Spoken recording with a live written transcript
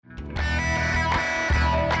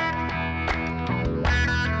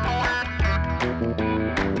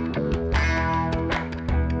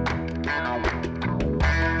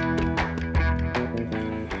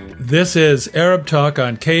This is Arab Talk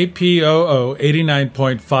on KPOO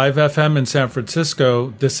 89.5 FM in San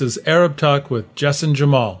Francisco. This is Arab Talk with Jess and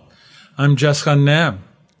Jamal. I'm Jess Ghannam.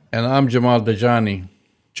 And I'm Jamal Dajani.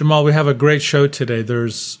 Jamal, we have a great show today.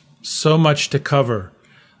 There's so much to cover.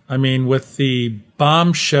 I mean, with the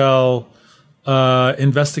bombshell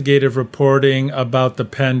investigative reporting about the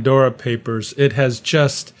Pandora Papers, it has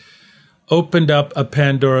just opened up a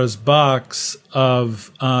Pandora's box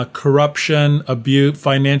of corruption, abuse,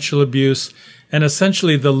 financial abuse, and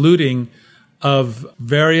essentially the looting of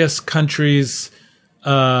various countries'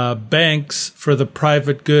 banks for the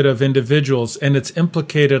private good of individuals. And it's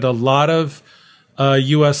implicated a lot of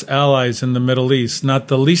U.S. allies in the Middle East, not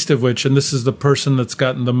the least of which, and this is the person that's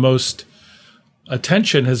gotten the most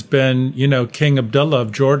attention, has been, King Abdullah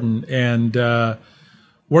of Jordan. And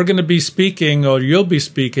we're going to be speaking, or you'll be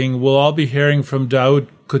speaking, we'll all be hearing from Daoud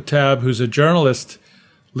Kuttab, who's a journalist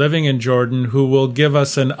living in Jordan, who will give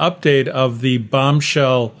us an update of the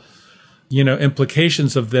bombshell,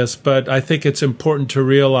 implications of this. But I think it's important to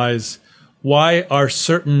realize, why are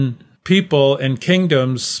certain people and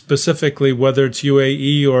kingdoms, specifically whether it's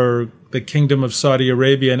UAE or the Kingdom of Saudi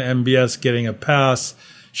Arabia and MBS, getting a pass?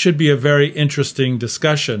 Should be a very interesting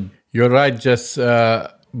discussion. You're right, Jess,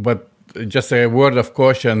 but just a word of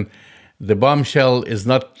caution, the bombshell is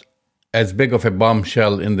not as big of a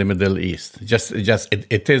bombshell in the Middle East.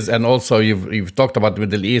 It is, and also you've talked about the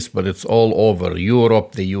Middle East, but it's all over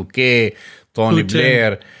Europe, the UK, Tony Putin.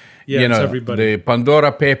 Blair. It's everybody. The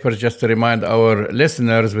Pandora Papers, just to remind our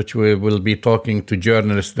listeners, which we will be talking to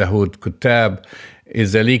journalist Daoud Kuttab,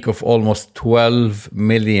 is a leak of almost 12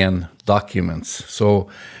 million documents. So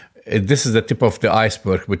this is the tip of the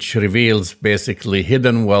iceberg, which reveals basically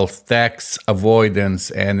hidden wealth, tax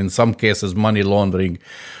avoidance, and in some cases money laundering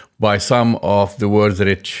by some of the world's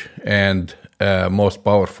rich and most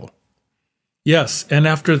powerful. Yes, and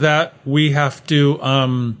after that, we have to,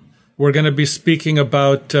 we're going to be speaking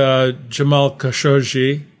about Jamal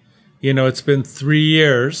Khashoggi. It's been 3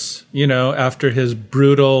 years, after his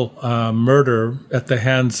brutal murder at the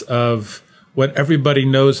hands of what everybody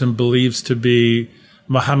knows and believes to be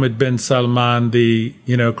Mohammed bin Salman, the,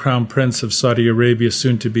 Crown Prince of Saudi Arabia,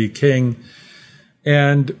 soon to be king.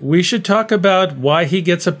 And we should talk about why he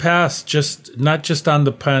gets a pass, not just on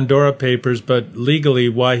the Pandora Papers, but legally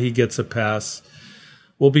why he gets a pass.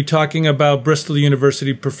 We'll be talking about Bristol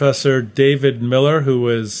University professor David Miller, who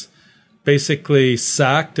was basically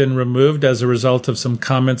sacked and removed as a result of some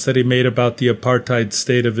comments that he made about the apartheid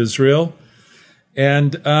state of Israel.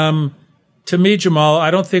 And to me, Jamal, I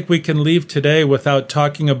don't think we can leave today without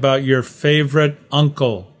talking about your favorite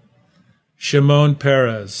uncle, Shimon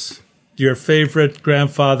Peres, your favorite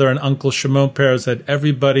grandfather and uncle Shimon Peres that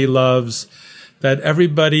everybody loves, that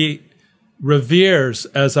everybody reveres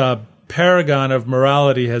as a paragon of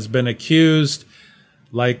morality, has been accused,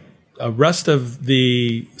 like the rest of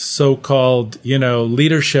the so-called,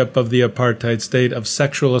 leadership of the apartheid state, of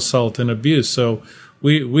sexual assault and abuse. So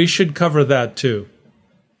we should cover that too.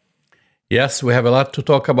 Yes, we have a lot to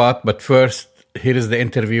talk about, but first, here is the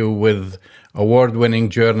interview with award-winning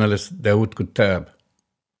journalist Daoud Kuttab.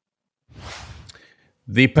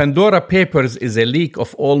 The Pandora Papers is a leak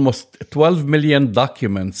of almost 12 million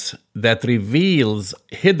documents that reveals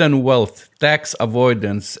hidden wealth, tax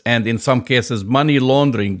avoidance, and in some cases money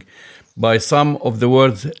laundering by some of the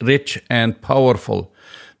world's rich and powerful.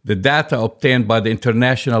 The data obtained by the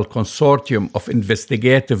International Consortium of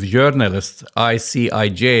Investigative Journalists,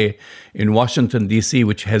 ICIJ, in Washington, D.C.,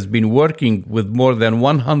 which has been working with more than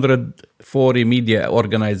 140 media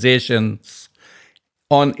organizations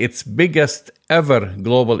on its biggest ever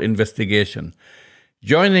global investigation.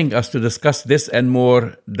 Joining us to discuss this and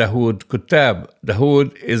more, Daoud Kuttab.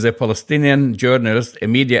 Daoud is a Palestinian journalist, a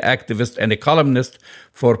media activist, and a columnist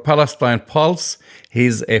for Palestine Pulse.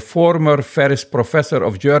 He's a former Ferris Professor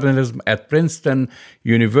of Journalism at Princeton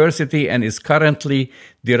University and is currently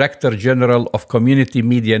Director General of Community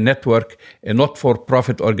Media Network, a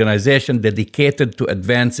not-for-profit organization dedicated to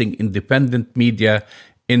advancing independent media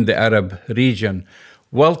in the Arab region.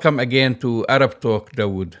 Welcome again to Arab Talk,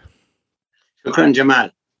 Daoud. Shukran,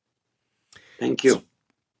 Jamal. Thank you.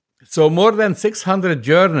 So more than 600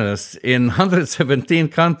 journalists in 117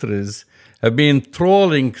 countries have been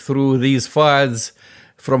trawling through these files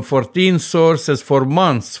from 14 sources for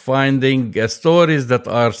months, finding stories that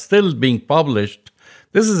are still being published.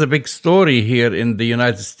 This is a big story here in the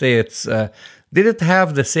United States. Did it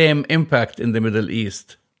have the same impact in the Middle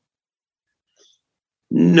East?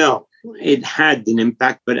 No, it had an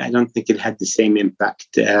impact, but I don't think it had the same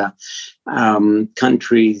impact.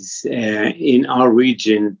 Countries in our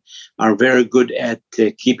region are very good at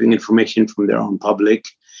keeping information from their own public.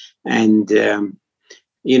 And,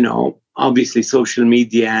 obviously social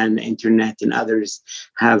media and internet and others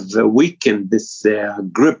have weakened this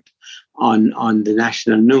grip on the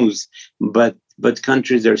national news. But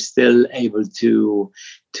countries are still able to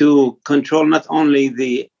control not only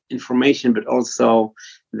the information, but also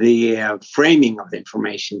the framing of the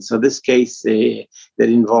information. So this case that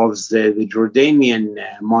involves the Jordanian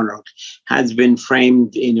monarch has been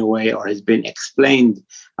framed in a way, or has been explained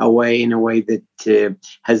away in a way that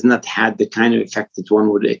has not had the kind of effect that one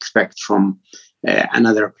would expect from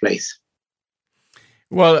another place.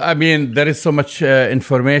 Well, I mean, there is so much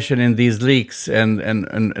information in these leaks, and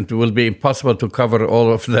it will be impossible to cover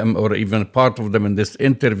all of them or even part of them in this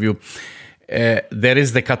interview. There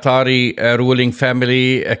is the Qatari ruling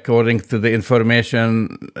family, according to the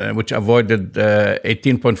information, which avoided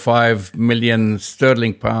 18.5 million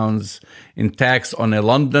sterling pounds in tax on a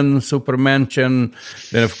London supermansion.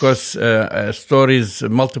 Then, of course,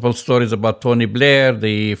 multiple stories about Tony Blair,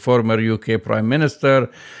 the former UK Prime Minister,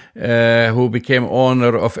 who became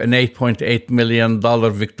owner of an $8.8 million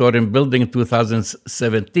Victorian building in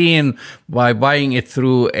 2017 by buying it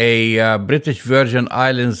through a British Virgin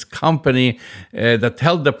Islands company that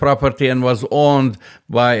held the property and was owned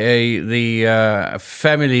by the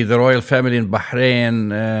royal family in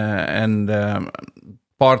Bahrain and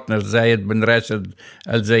partner Zayed bin Rashid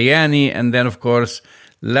Al Zayani, and then, of course,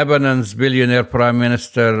 Lebanon's billionaire Prime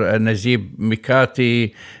Minister Najib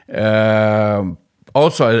Mikati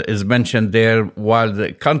also is mentioned there, while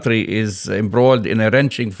the country is embroiled in a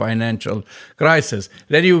wrenching financial crisis.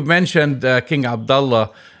 Then you mentioned King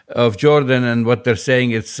Abdullah of Jordan, and what they're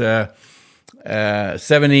saying, it's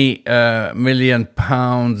 70 million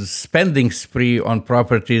pounds spending spree on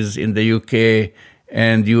properties in the UK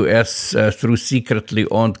and US through secretly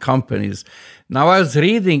owned companies. Now, I was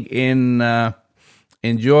reading in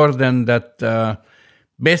Jordan that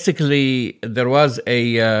basically there was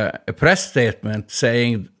a press statement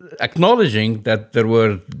acknowledging that there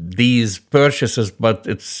were these purchases, but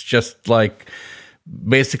it's just like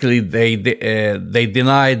basically they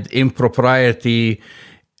denied impropriety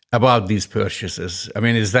about these purchases. I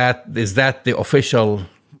mean, is that the official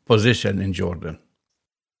position in Jordan?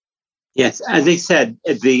 Yes, as I said,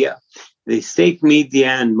 the state media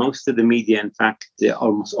and most of the media, in fact,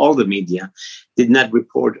 almost all the media, did not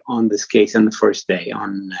report on this case on the first day.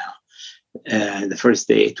 The first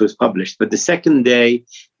day it was published, but the second day,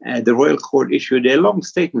 the royal court issued a long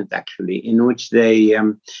statement, actually, in which they,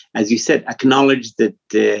 as you said, acknowledged that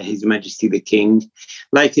His Majesty the King,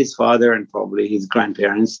 like his father and probably his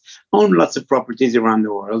grandparents, own lots of properties around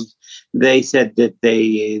the world. They said that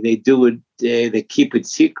they keep it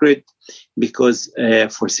secret because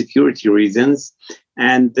for security reasons.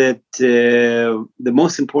 And that the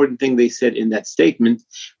most important thing they said in that statement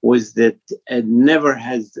was that never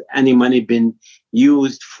has any money been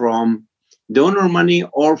used from donor money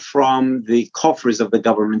or from the coffers of the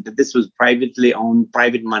government, that this was privately owned,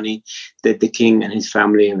 private money that the king and his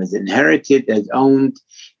family has inherited, has owned.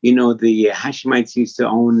 The Hashemites used to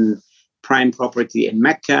own prime property in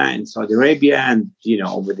Mecca and Saudi Arabia, and,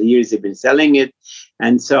 over the years they've been selling it.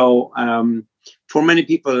 And so, for many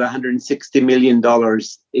people, $160 million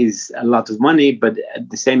is a lot of money, but at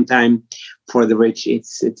the same time, for the rich,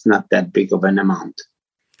 it's not that big of an amount.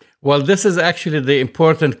 Well, this is actually the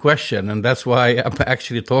important question, and that's why I'm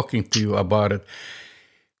actually talking to you about it.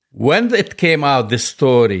 When it came out, this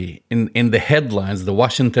story in the headlines, the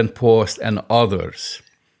Washington Post and others,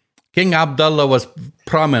 King Abdullah was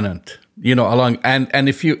prominent, along, and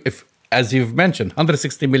if as you've mentioned,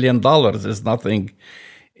 $160 million is nothing.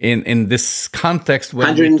 In this context, when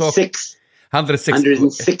 106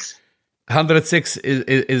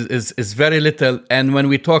 is very little, and when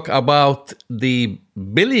we talk about the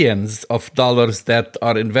billions of dollars that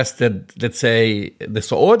are invested, let's say the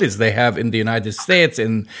Saudis they have in the United States,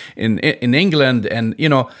 in England, and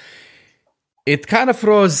it kind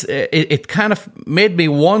of made me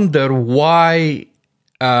wonder why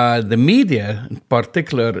the media, in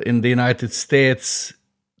particular in the United States,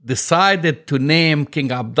 decided to name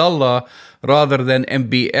King Abdullah rather than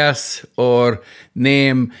MBS or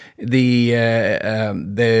name the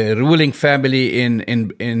ruling family in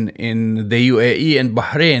the UAE and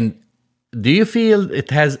Bahrain. Do you feel it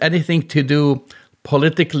has anything to do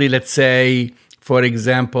politically, let's say, for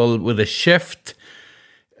example, with a shift,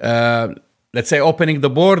 let's say opening the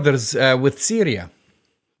borders with Syria?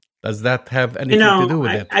 Does that have anything to do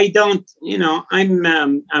with it? I don't.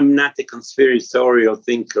 I'm not a conspiratorial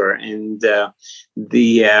thinker, and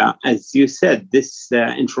as you said, this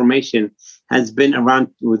information has been around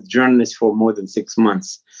with journalists for more than 6 months.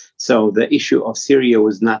 So the issue of Syria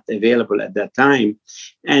was not available at that time.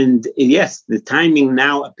 And yes, the timing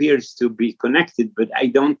now appears to be connected, but I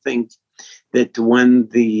don't think that when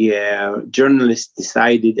the journalists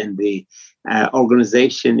decided and the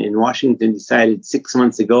organization in Washington decided 6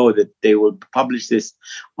 months ago that they will publish this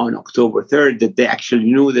on October 3rd, that they actually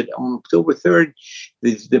knew that on October 3rd,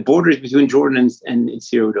 the borders between Jordan and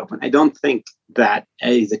Syria would open. I don't think that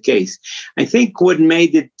is the case. I think what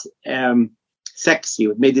made it sexy,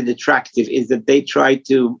 what made it attractive, is that they tried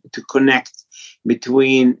to connect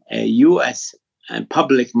between U.S.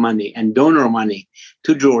 public money and donor money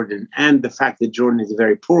to Jordan and the fact that Jordan is a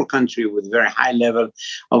very poor country with a very high level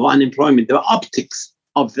of unemployment. The optics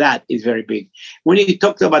of that is very big. When you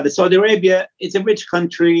talk about the Saudi Arabia, it's a rich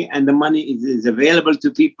country and the money is available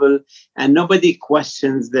to people and nobody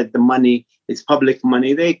questions that the money is public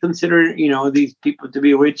money. They consider, these people to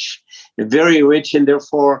be rich, very rich, and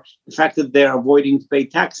therefore the fact that they're avoiding to pay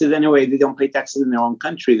taxes anyway, they don't pay taxes in their own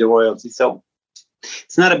country, the royalty. So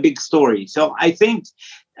it's not a big story. So I think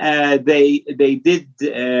they did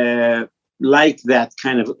like that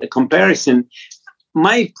kind of a comparison.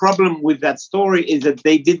 My problem with that story is that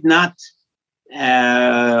they did not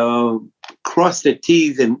cross the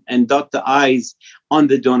T's and dot the I's on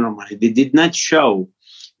the donor money. They did not show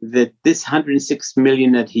that this 106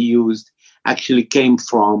 million that he used actually came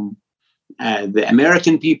from the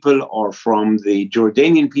American people or from the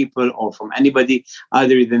Jordanian people or from anybody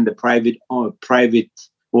other than the private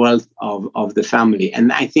wealth of the family.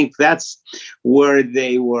 And I think that's where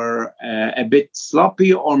they were a bit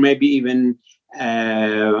sloppy or maybe even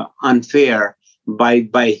unfair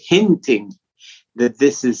by hinting that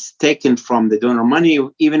this is taken from the donor money,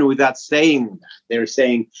 even without saying that. They're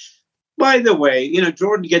saying, by the way,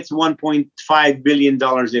 Jordan gets $1.5 billion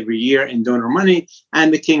every year in donor money,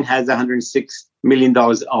 and the king has $106 million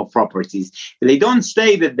of properties. They don't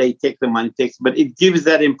say that they take the money, but it gives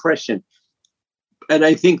that impression. And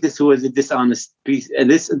I think this was a dishonest piece.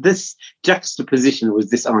 This juxtaposition was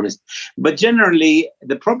dishonest. But generally,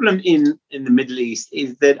 the problem in the Middle East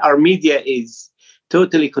is that our media is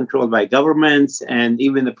totally controlled by governments, and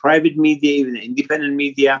even the private media, even the independent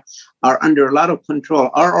media are under a lot of control.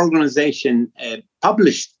 Our organization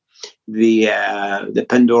published the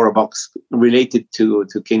Pandora box related to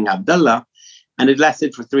King Abdullah, and it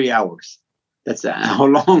lasted for 3 hours. That's how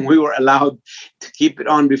long we were allowed to keep it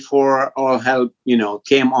on before all hell,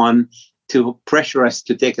 came on to pressure us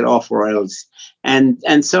to take it off or else. And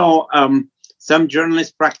so some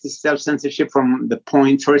journalists practiced self-censorship from the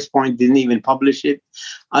first point, didn't even publish it.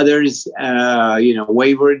 Others,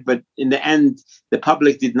 wavered. But in the end, the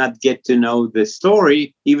public did not get to know the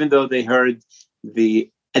story, even though they heard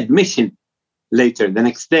the admission later, the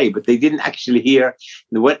next day. But they didn't actually hear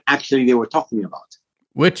what actually they were talking about.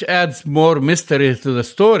 Which adds more mystery to the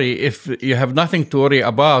story if you have nothing to worry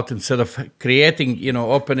about instead of creating,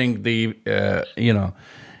 opening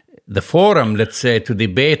the forum, let's say, to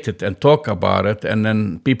debate it and talk about it. And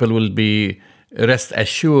then people will be rest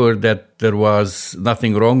assured that there was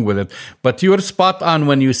nothing wrong with it. But you were spot on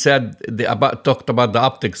when you said talked about the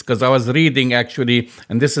optics, because I was reading actually,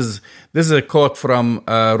 and this is a quote from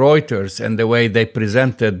Reuters and the way they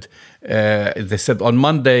presented. They said on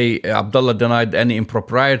Monday, Abdullah denied any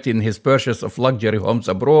impropriety in his purchase of luxury homes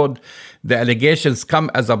abroad. The allegations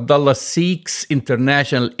come as Abdullah seeks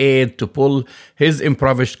international aid to pull his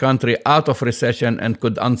impoverished country out of recession and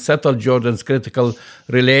could unsettle Jordan's critical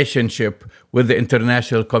relationship with the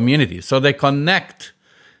international community. So they connect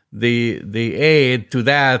the aid to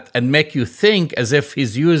that and make you think as if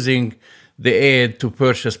he's using the aid to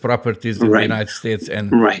purchase properties in the United States.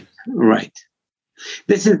 And Right.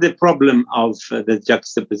 This is the problem of the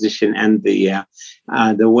juxtaposition and the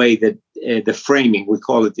way that the framing, we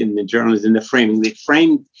call it in the journalism, the framing. They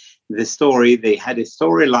framed the story. They had a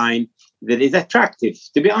storyline that is attractive,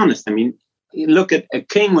 to be honest. I mean, you look at a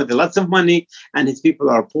king with lots of money and his people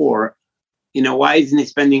are poor. Why isn't he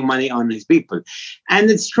spending money on his people?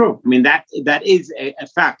 And it's true. I mean, that is a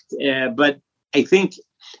fact. But I think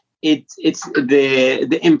it's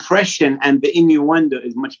the impression and the innuendo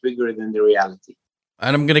is much bigger than the reality.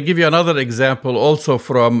 And I'm going to give you another example also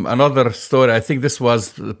from another story. I think this was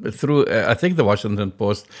through, the Washington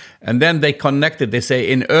Post. And then they connected, they say,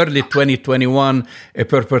 in early 2021, a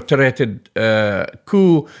perpetrated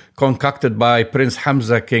coup concocted by Prince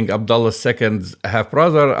Hamza, King Abdullah II's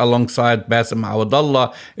half-brother, alongside Bassem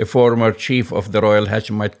Awadallah, a former chief of the Royal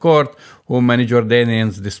Hashemite Court, whom many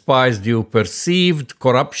Jordanians despised due perceived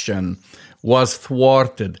corruption, was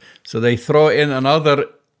thwarted. So they throw in another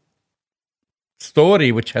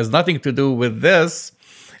story which has nothing to do with this,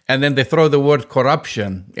 and then they throw the word corruption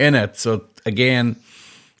in it. So again,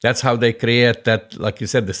 that's how they create that, like you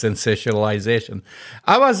said, the sensationalization.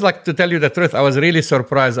 I was, like, to tell you the truth, I was really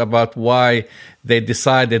surprised about why they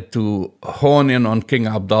decided to hone in on King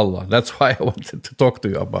Abdullah. That's why I wanted to talk to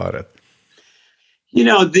you about it.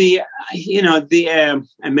 The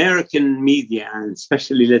American media, and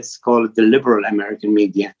especially let's call it the liberal American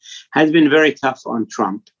media, has been very tough on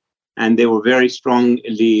Trump, and they were very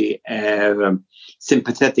strongly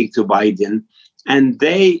sympathetic to Biden, and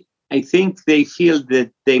I think they feel that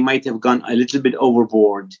they might have gone a little bit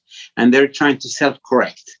overboard, and they're trying to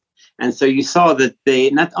self-correct. And so you saw that they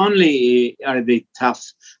not only are they tough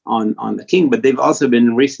on the king, but they've also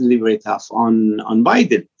been recently very tough on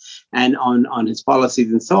Biden and on his policies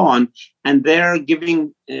and so on. And they're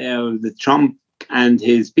giving the Trump and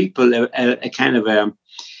his people a kind of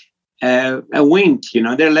a wink.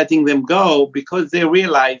 They're letting them go because they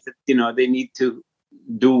realize that they need to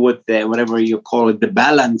do whatever you call it, the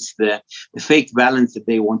balance, the fake balance that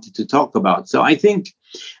they wanted to talk about. So I think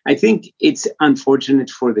it's unfortunate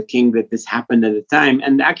for the king that this happened at the time.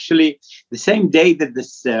 And actually, the same day that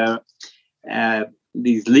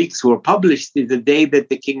these leaks were published is the day that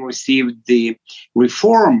the king received the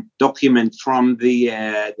reform document from the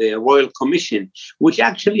Royal Commission, which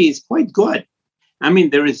actually is quite good. I mean,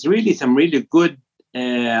 there is really some really good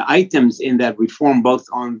items in that reform, both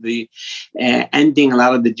on the ending a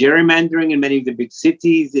lot of the gerrymandering in many of the big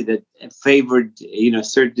cities that favored,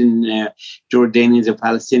 certain Jordanians of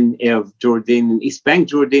Jordanian East Bank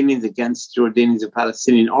Jordanians against Jordanians of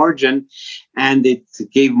Palestinian origin, and it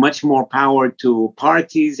gave much more power to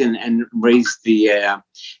parties and raised the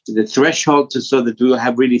threshold so that we will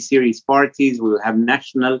have really serious parties. We will have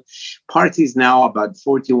national parties now, about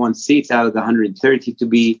 41 seats out of the 130 to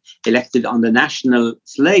be elected on the national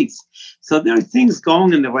slates. So there are things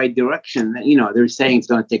going in the right direction. They're saying it's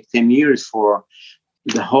going to take 10 years for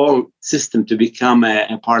the whole system to become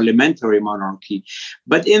a parliamentary monarchy.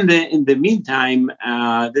 But in the meantime,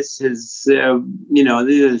 this is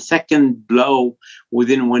the second blow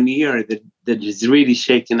within 1 year that has really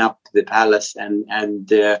shaken up the palace and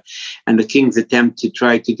the king's attempt to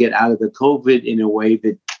try to get out of the COVID in a way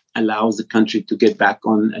that allows the country to get back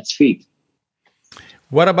on its feet.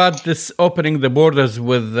 What about this opening the borders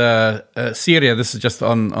with Syria? This is just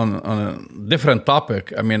on a different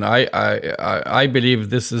topic. I mean, I believe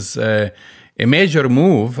this is a major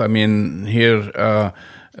move. I mean, here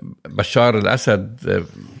Bashar al-Assad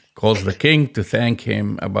calls the king to thank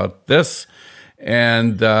him about this.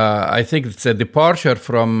 And I think it's a departure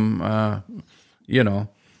from,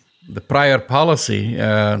 the prior policy,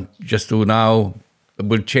 just to now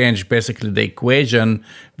will change basically the equation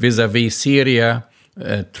vis-a-vis Syria.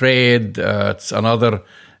 Trade, it's another,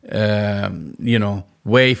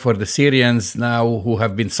 way for the Syrians now who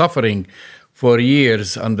have been suffering for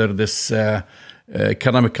years under this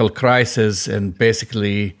economical crisis, and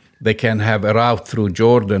basically they can have a route through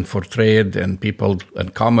Jordan for trade and people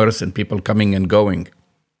and commerce and people coming and going.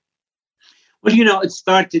 Well, it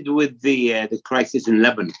started with the crisis in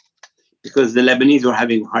Lebanon, because the Lebanese were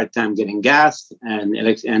having a hard time getting gas and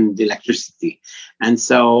electricity. And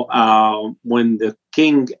so when the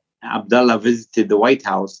King Abdullah visited the White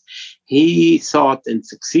House, he sought and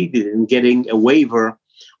succeeded in getting a waiver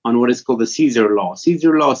on what is called the Caesar Law.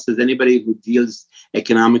 Caesar Law says anybody who deals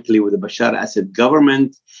economically with the Bashar al-Assad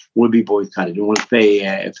government will be boycotted and will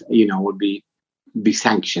pay, will be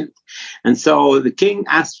sanctioned. And so the king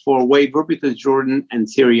asked for a waiver because Jordan and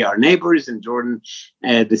Syria are neighbors, and Jordan,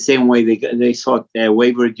 the same way they sought a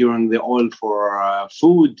waiver during the oil for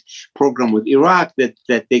food program with Iraq,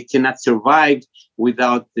 that they cannot survive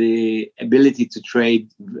without the ability to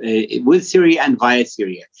trade with Syria and via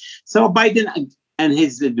Syria. So Biden and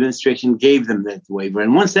his administration gave them that waiver.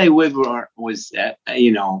 And once that waiver was,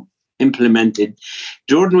 implemented,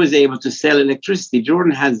 Jordan was able to sell electricity.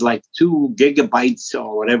 Jordan has like 2 gigabytes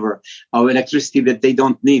or whatever of electricity that they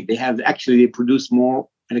don't need. They produce more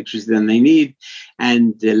electricity than they need,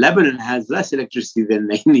 and Lebanon has less electricity than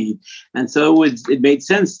they need. And so it made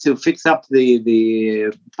sense to fix up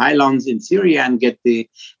the pylons in Syria and get the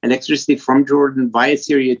electricity from Jordan via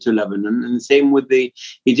Syria to Lebanon. And the same with the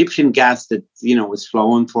Egyptian gas that was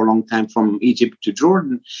flowing for a long time from Egypt to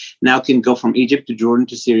Jordan, now can go from Egypt to Jordan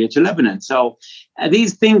to Syria to Lebanon. So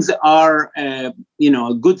these things are a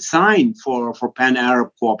good sign for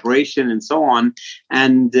pan-Arab cooperation and so on.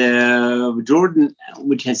 And Jordan,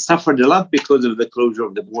 which has suffered a lot because of the closure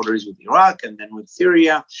of the borders with Iraq and then with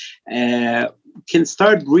Syria, can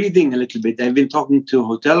start breathing a little bit. I've been talking to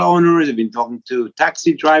hotel owners, I've been talking to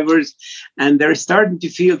taxi drivers, and they're starting to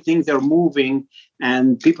feel things are moving.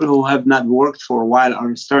 And people who have not worked for a while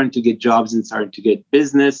are starting to get jobs and starting to get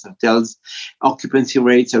business. Hotels occupancy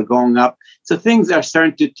rates are going up. So things are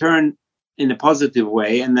starting to turn in a positive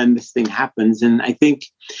way, and then this thing happens. And I think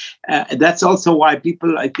that's also why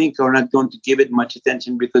people, I think, are not going to give it much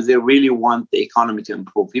attention, because they really want the economy to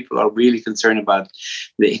improve. People are really concerned about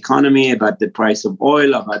the economy, about the price of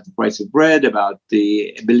oil, about the price of bread, about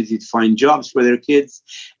the ability to find jobs for their kids.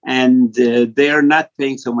 And they are not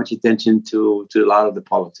paying so much attention to a lot of the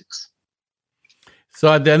politics.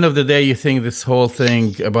 So at the end of the day, you think this whole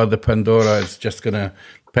thing about the Pandora is just going to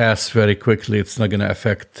pass very quickly? It's not going to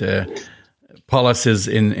affect policies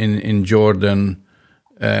in Jordan,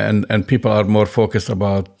 and people are more focused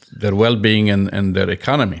about their well-being and their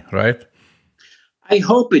economy, right? I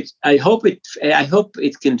hope it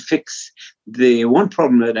can fix the one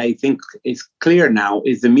problem that I think is clear now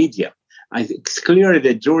is the media. It's clear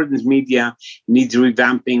that Jordan's media needs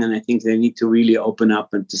revamping, and I think they need to really open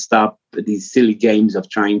up and to stop these silly games of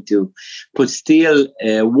trying to put steel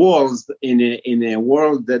walls in a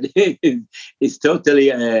world that is totally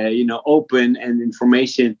open, and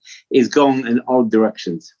information is going in all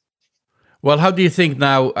directions. Well, how do you think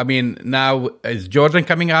now? I mean, now is Jordan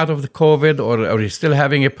coming out of the COVID, or are you still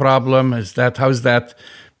having a problem? How's that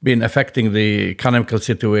been affecting the economical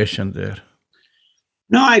situation there?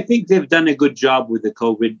 No, I think they've done a good job with the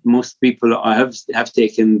COVID. Most people have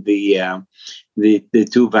taken the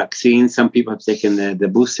two vaccines. Some people have taken the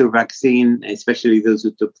booster vaccine, especially those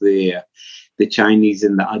who took the Chinese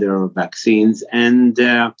and the other vaccines. And,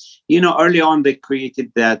 early on they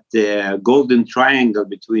created that golden triangle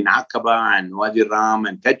between Aqaba and Wadi Ram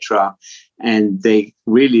and Petra. And the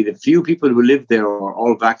few people who lived there were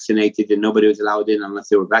all vaccinated, and nobody was allowed in unless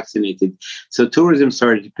they were vaccinated. So tourism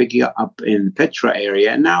started picking up in Petra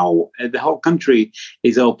area. And now the whole country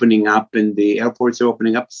is opening up, and the airports are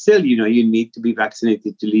opening up. Still, you need to be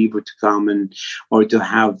vaccinated to leave or to come or to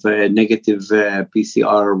have negative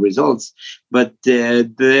PCR results. But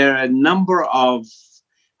there are a number of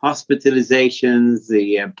hospitalizations,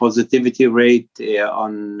 the positivity rate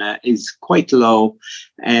is quite low,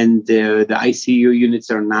 and the ICU units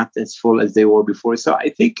are not as full as they were before. So I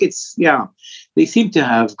think they seem to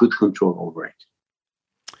have good control over it.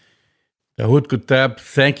 Dawood Kuttab,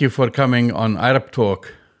 thank you for coming on Arab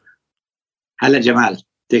Talk. Hala Jamal,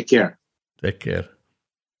 take care. Take care.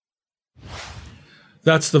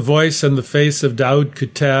 That's the voice and the face of Dawood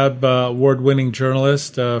Kuttab, award-winning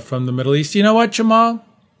journalist from the Middle East. You know what, Jamal?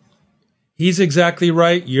 He's exactly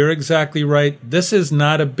right. You're exactly right. This is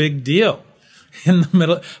not a big deal in the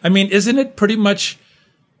middle. I mean, isn't it pretty much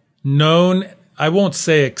known? I won't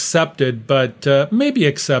say accepted, but maybe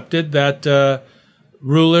accepted that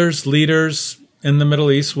rulers, leaders in the Middle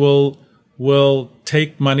East will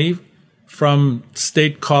take money from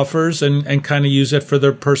state coffers and kind of use it for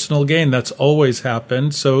their personal gain. That's always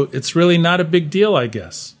happened. So it's really not a big deal, I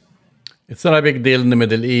guess. It's not a big deal in the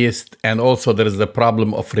Middle East, and also there is the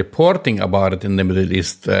problem of reporting about it in the Middle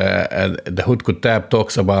East. Dawood Kuttab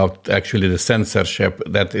talks about actually the censorship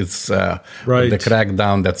that is right. The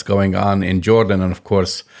crackdown that's going on in Jordan and, of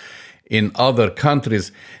course, in other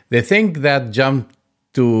countries. The thing that jumped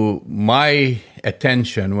to my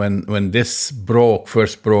attention when this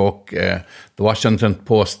first broke, the Washington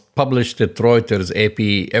Post published it, Reuters,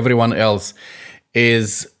 AP, everyone else,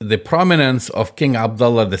 is the prominence of King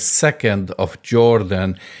Abdullah II of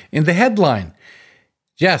Jordan in the headline.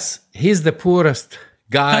 Yes, he's the poorest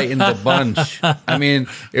guy in the bunch. I mean,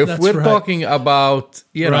 if That's we're right. talking about,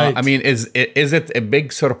 Right. I mean, is it a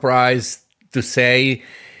big surprise to say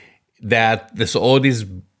that the Saudis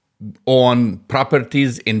own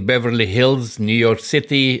properties in Beverly Hills, New York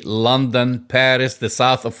City, London, Paris, the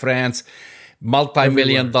south of France,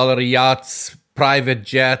 multi-million-dollar yachts, private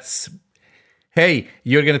jets? Hey,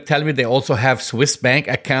 you're going to tell me they also have Swiss bank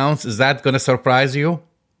accounts? Is that going to surprise you?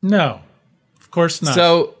 No, of course not.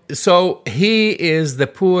 So he is the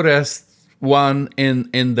poorest one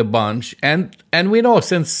in the bunch, and we know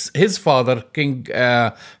since his father, King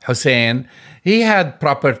Hussein, he had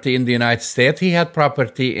property in the United States, he had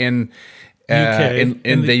property in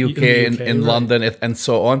the UK, in London, and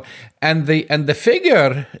so on. And the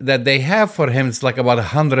figure that they have for him is like about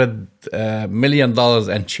 $100 million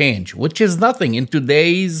and change, which is nothing in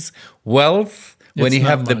today's wealth. When you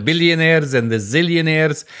have the billionaires and the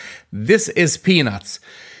zillionaires, this is peanuts.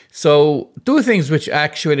 So two things which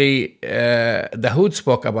actually Dahoud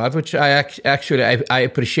spoke about, which I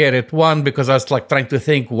appreciate it. One, because I was like trying to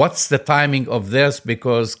think, what's the timing of this?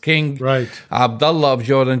 Because King Abdullah of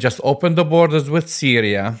Jordan just opened the borders with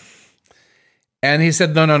Syria. And he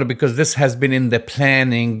said, no, because this has been in the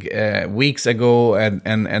planning weeks ago,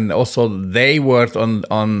 and also they worked on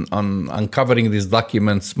uncovering these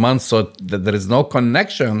documents months, so that there is no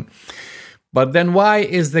connection. But then why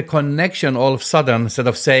is the connection all of a sudden, instead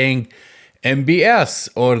of saying MBS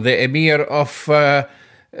or the Emir of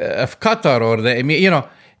Qatar or the Emir,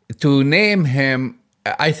 to name him?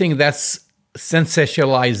 I think that's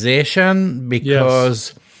sensationalization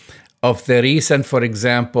because of the recent, for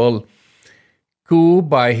example, coup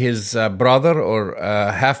by his brother or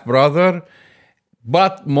half-brother,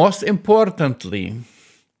 but most importantly,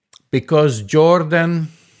 because Jordan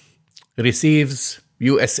receives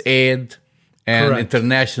U.S. aid and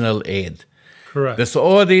international aid. Correct. The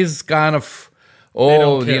Saudis kind of,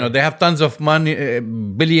 they have tons of money,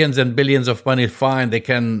 billions and billions of money, fine, they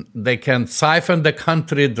can siphon the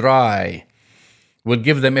country dry. We'll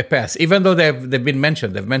give them a pass, even though they've been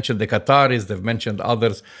mentioned. They've mentioned the Qataris, they've mentioned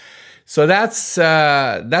others. So that's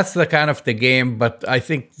the kind of the game. But I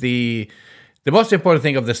think the most important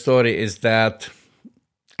thing of the story is that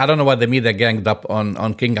I don't know what the media ganged up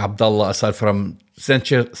on King Abdullah, aside from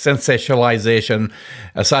sensationalization,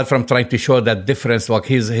 aside from trying to show that difference, like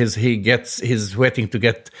he's waiting to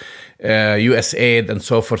get U.S. aid and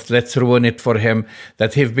so forth. Let's ruin it for him.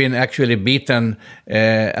 That he's been actually beaten. He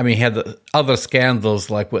had other scandals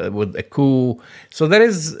like with a coup. So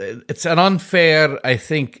it's an unfair, I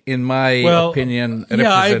think, in my opinion, representation.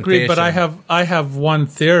 Yeah, I agree. But I have one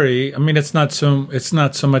theory. I mean, it's not so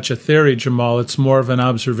much a theory, Jamal. It's more of an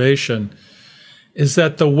observation. Is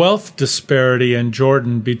that the wealth disparity in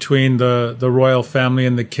Jordan between the royal family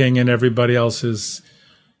and the king and everybody else is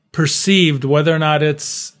perceived, whether or not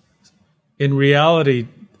it's in reality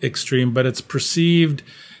extreme, but it's perceived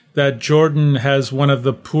that Jordan has one of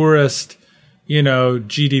the poorest,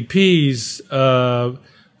 GDPs,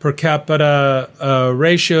 per capita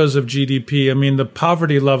ratios of GDP. I mean, the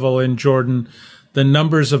poverty level in Jordan, the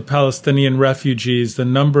numbers of Palestinian refugees, the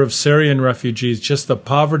number of Syrian refugees, just the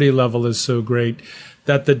poverty level is so great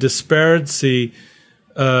that the discrepancy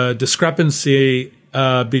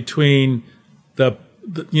between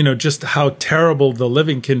just how terrible the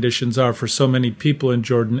living conditions are for so many people in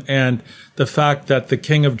Jordan, and the fact that the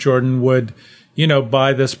king of Jordan would,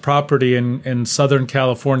 buy this property in Southern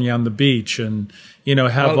California on the beach and,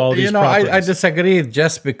 have all these properties. I disagree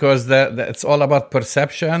just because it's all about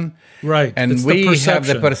perception. Right. And we have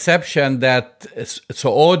the perception that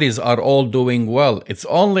Saudis are all doing well. It's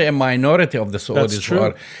only a minority of the Saudis who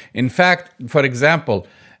are. In fact, for example,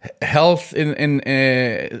 health in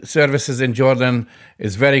services in Jordan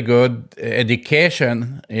is very good.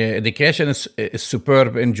 Education is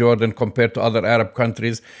superb in Jordan compared to other Arab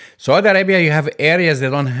countries. Saudi Arabia, you have areas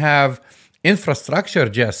that don't have infrastructure,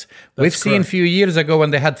 Jess. We've seen a few years ago when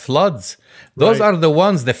they had floods. Those are the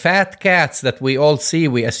ones, the fat cats that we all see.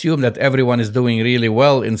 We assume that everyone is doing really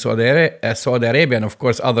well in Saudi Arabia and, of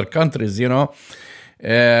course, other countries, Gaddafi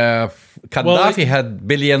had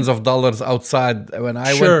billions of dollars outside. When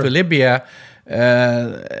I went to Libya,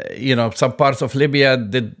 some parts of Libya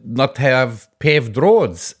did not have paved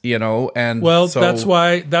roads, and that's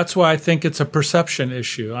why I think it's a perception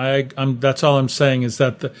issue. That's all I'm saying is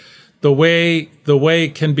that the way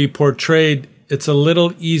it can be portrayed, it's a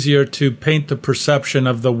little easier to paint the perception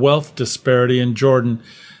of the wealth disparity in Jordan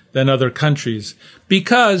than other countries,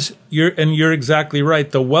 because you're exactly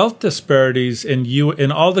right. The wealth disparities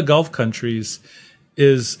in all the Gulf countries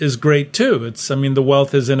is great too. The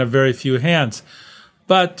wealth is in a very few hands,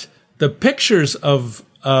 but the pictures of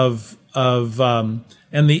and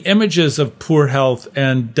the images of poor health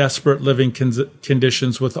and desperate living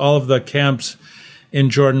conditions with all of the camps in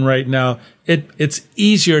Jordan right now, it's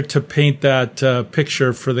easier to paint that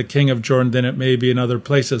picture for the king of Jordan than it may be in other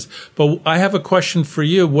places. But I have a question for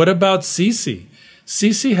you. What about Sisi?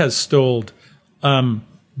 Sisi has stole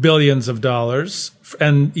billions of dollars,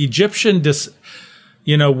 and Egyptian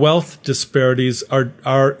wealth disparities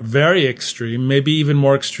are very extreme, maybe even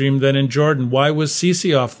more extreme than in Jordan. Why was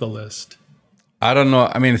Sisi off the list? I don't know.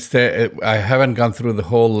 I haven't gone through the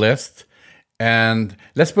whole list. And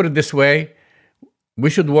let's put it this way. We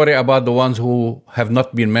should worry about the ones who have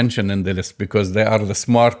not been mentioned in the list, because they are the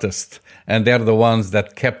smartest, and they're the ones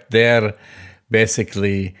that kept their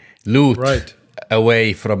basically loot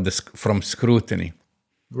away from scrutiny.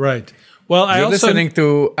 Right. Well, You're listening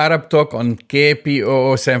to Arab Talk on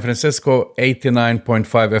KPOO San Francisco 89.5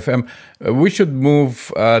 FM. We should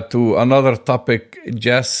move to another topic,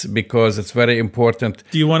 Jess, because it's very important.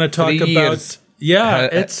 Do you want to talk 3 about?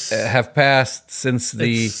 years have passed since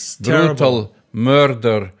the brutal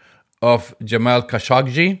murder of Jamal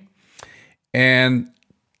Khashoggi, and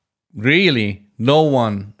really no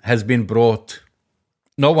one has been brought.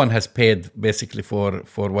 No one has paid basically for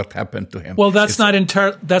what happened to him. Well, that's not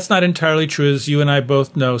entirely true, as you and I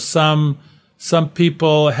both know. Some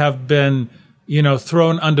people have been,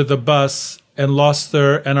 thrown under the bus and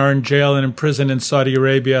and are in jail and in prison in Saudi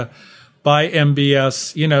Arabia by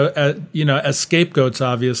MBS, as scapegoats,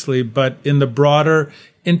 obviously, but in the broader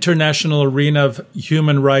international arena of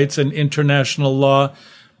human rights and international law,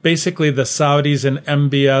 basically the Saudis and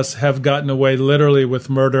MBS have gotten away literally with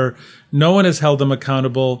murder. No one has held them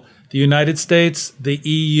accountable. The United States, the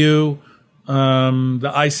EU,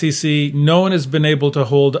 the ICC, no one has been able to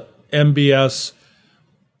hold MBS,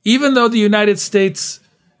 even though the United States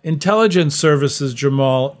intelligence services,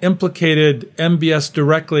 Jamal, implicated MBS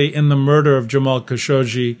directly in the murder of Jamal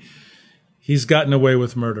Khashoggi. He's gotten away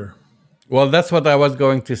with murder. Well, that's what I was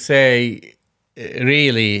going to say.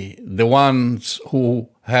 Really, the ones who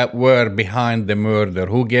were behind the murder,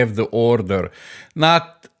 who gave the order,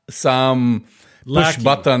 not some push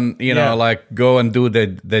button, like go and do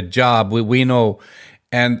the job. We know.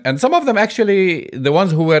 And some of them actually, the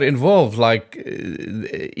ones who were involved, we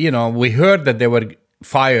heard that they were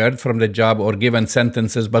fired from the job or given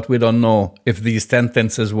sentences, but we don't know if these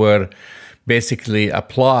sentences were basically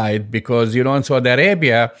applied because, in Saudi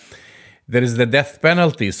Arabia, there is the death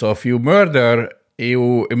penalty. So if you murder,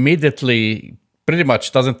 you immediately pretty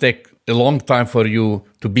much doesn't take a long time for you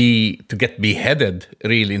to get beheaded,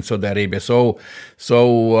 really, in Saudi Arabia. So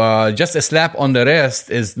just a slap on the wrist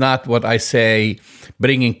is not what I say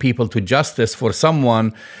bringing people to justice for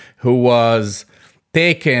someone who was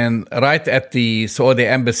taken right at the Saudi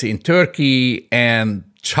embassy in Turkey and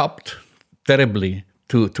chopped terribly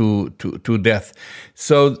to death.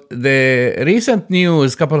 So the recent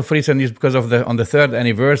news, couple of recent news, because of on the third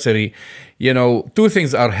anniversary, two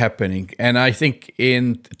things are happening. And I think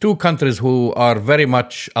in two countries who are very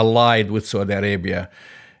much allied with Saudi Arabia,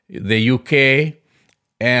 the UK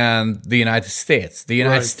and the United States. The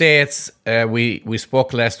United States, we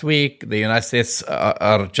spoke last week, the United States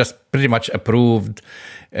are just pretty much approved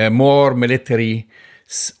more military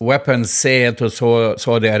weapons sale to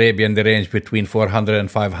Saudi Arabia in the range between $400 and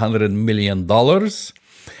 $500 million.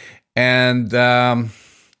 And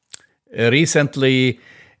recently,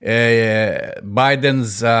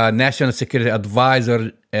 Biden's national security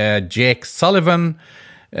advisor, Jake Sullivan,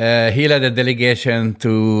 he led a delegation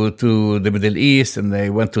to the Middle East, and they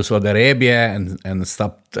went to Saudi Arabia and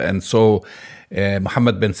stopped and saw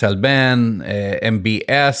Mohammed bin Salman,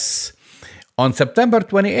 MBS, on September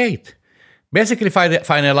 28th. Basically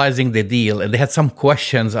finalizing the deal, and they had some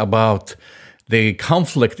questions about the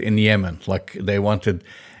conflict in Yemen, like they wanted.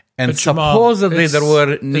 And supposedly there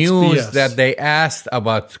were news that they asked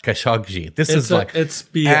about Khashoggi. This is like it's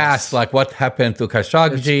BS. Asked like what happened to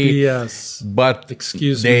Khashoggi. It's BS. But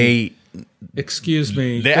excuse me.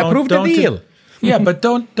 They approved the deal. Yeah, but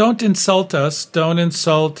don't insult us. Don't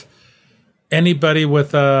insult anybody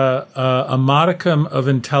with a modicum of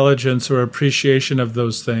intelligence or appreciation of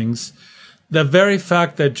those things. The very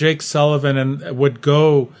fact that Jake Sullivan would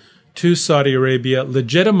go to Saudi Arabia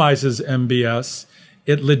legitimizes MBS.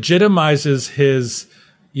 It legitimizes his,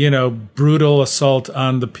 brutal assault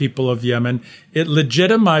on the people of Yemen. It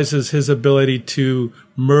legitimizes his ability to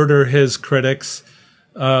murder his critics,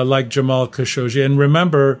 like Jamal Khashoggi. And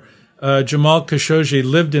remember, Jamal Khashoggi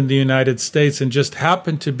lived in the United States and just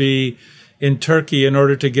happened to be in Turkey in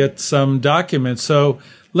order to get some documents. So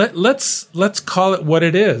let's call it what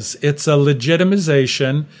it is. It's a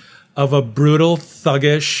legitimization of a brutal,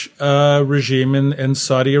 thuggish regime in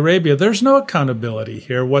Saudi Arabia. There's no accountability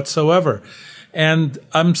here whatsoever. And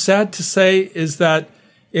I'm sad to say is that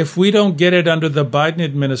if we don't get it under the Biden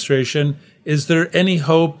administration, is there any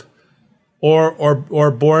hope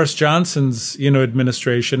or Boris Johnson's,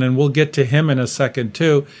 administration, and we'll get to him in a second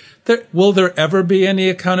too, will there ever be any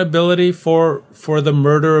accountability for the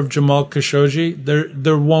murder of Jamal Khashoggi?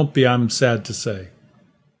 There won't be, I'm sad to say.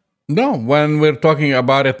 No, when we're talking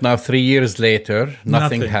about it now 3 years later,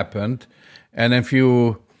 nothing happened. And if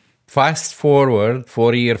you fast forward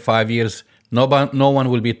 4 years, 5 years, no one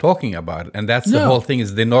will be talking about it. And that's the whole thing,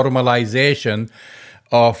 is the normalization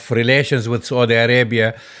of relations with Saudi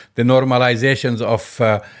Arabia, the normalizations of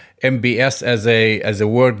MBS as a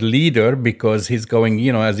world leader, because he's going,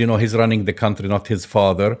 as you know, he's running the country, not his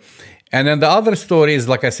father. And then the other story is,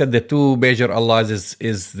 like I said, the two major allies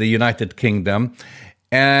is the United Kingdom.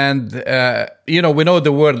 And, we know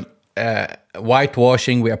the word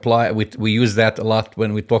whitewashing. We use that a lot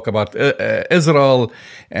when we talk about Israel.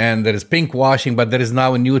 And there is pink washing, but there is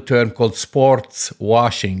now a new term called sports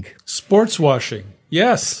washing. Sports washing.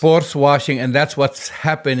 Yes. Sports washing, and that's what's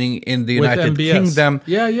happening in the United Kingdom.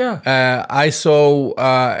 Yeah. I saw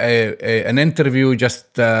an interview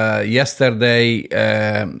just yesterday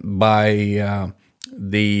by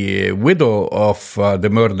the widow of the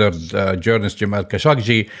murdered journalist Jamal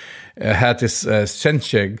Khashoggi, Hatis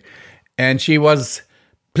Sencheg, and she was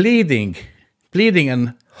pleading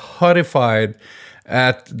and horrified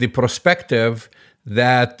at the perspective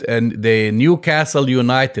that the Newcastle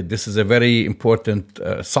United, this is a very important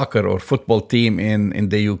soccer or football team in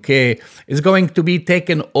the UK, is going to be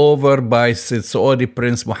taken over by Saudi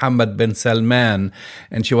Prince Mohammed bin Salman.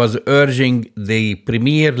 And she was urging the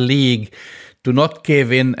Premier League to not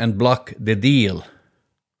cave in and block the deal.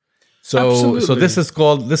 So this is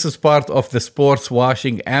part of the sports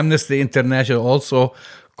washing. Amnesty International also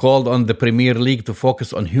called on the Premier League to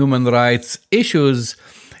focus on human rights issues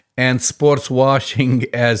and sports washing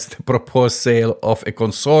as the proposed sale of a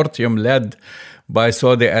consortium led by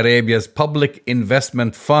Saudi Arabia's Public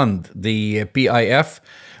Investment Fund, the PIF,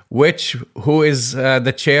 who is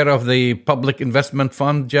the chair of the Public Investment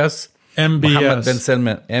Fund, Jess? MBS. Mohammed bin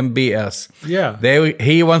Salman, MBS. Yeah.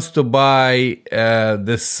 He wants to buy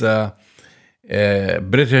this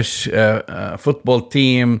British football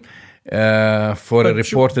team for a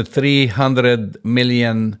reported 300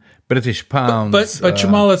 million British pounds. But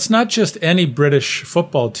Jamal, it's not just any British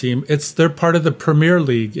football team. They're part of the Premier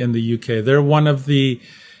League in the UK. They're one of the.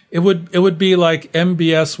 It would be like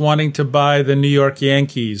MBS wanting to buy the New York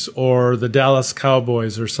Yankees or the Dallas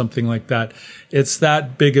Cowboys or something like that. It's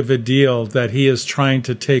that big of a deal that he is trying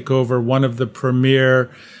to take over one of the premier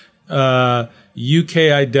UK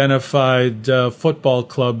identified football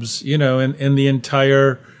clubs, in the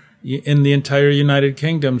entire United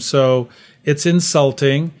Kingdom. So it's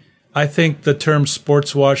insulting. I think the term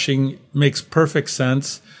sports washing makes perfect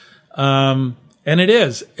sense. And it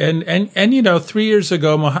is. And 3 years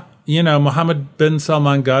ago, Mohammed bin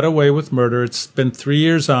Salman got away with murder. It's been 3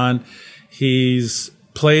 years on. He's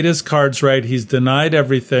played his cards right. He's denied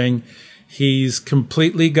everything. He's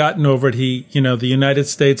completely gotten over it. The United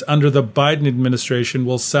States under the Biden administration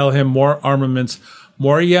will sell him more armaments.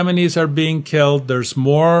 More Yemenis are being killed. There's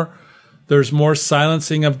more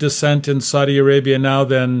silencing of dissent in Saudi Arabia now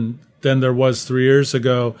than there was 3 years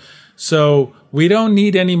ago. So we don't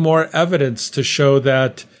need any more evidence to show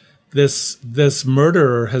that this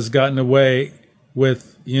murderer has gotten away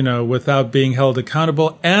without being held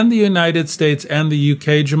accountable. And the United States and the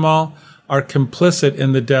UK, Jamal, are complicit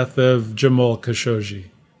in the death of Jamal Khashoggi.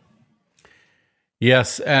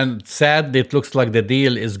 Yes, and sadly, it looks like the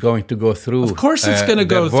deal is going to go through. Of course it's going to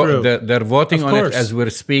go through. They're voting on it as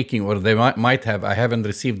we're speaking, or they might have. I haven't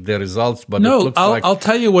received the results, but it looks like I'll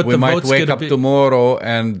tell you what the vote's we might wake up tomorrow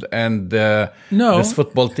and this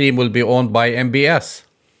football team will be owned by MBS.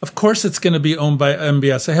 Of course it's going to be owned by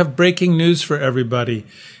MBS. I have breaking news for everybody.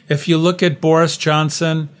 If you look at Boris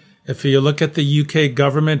Johnson, if you look at the UK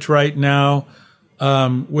government right now,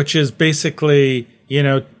 which is basically,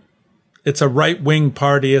 it's a right-wing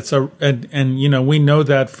party. And we know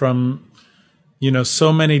that from,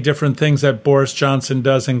 so many different things that Boris Johnson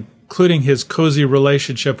does, including his cozy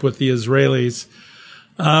relationship with the Israelis.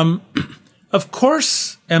 Of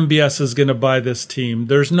course, MBS is going to buy this team.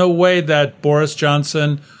 There's no way that Boris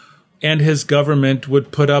Johnson and his government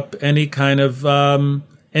would put up any kind of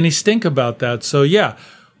any stink about that. So, yeah,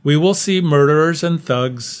 we will see murderers and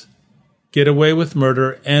thugs get away with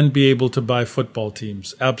murder and be able to buy football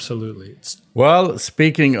teams. Absolutely. Well,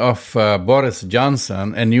 speaking of Boris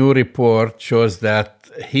Johnson, a new report shows that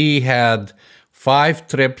he had 5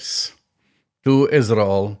 trips to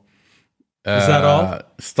Israel. Is that all?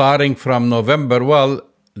 Starting from November. Well,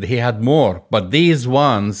 he had more, but these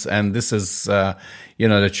ones, and this is, that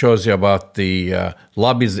shows you about the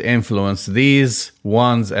lobby's influence. These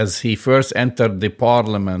ones, as he first entered the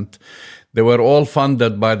parliament, they were all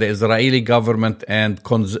funded by the Israeli government and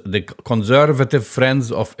the Conservative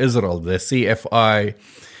Friends of Israel, the CFI,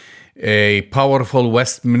 a powerful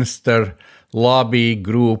Westminster lobby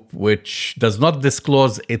group which does not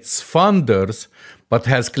disclose its funders, but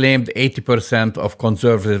has claimed 80% of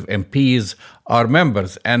conservative MPs are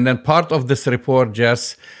members. And then part of this report,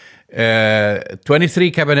 Jess,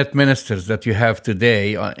 23 cabinet ministers that you have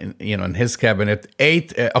today, in his cabinet,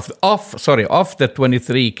 of the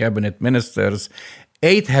 23 cabinet ministers,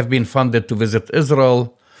 8 have been funded to visit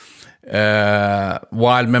Israel.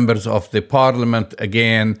 while members of the parliament,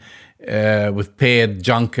 again, with paid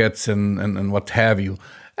junkets and what have you.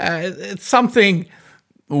 It's something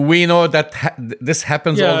we know that this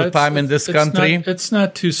happens all the time in this country. It's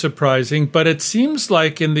not too surprising, but it seems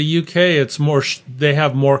like in the UK, it's more they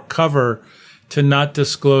have more cover to not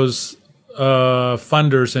disclose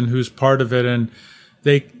funders and who's part of it, and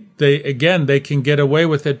they can get away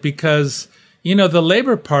with it because the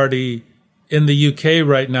Labour Party in the UK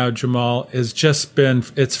right now, Jamal,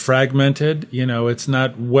 it's fragmented. It's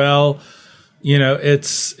not well.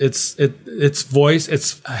 Its voice.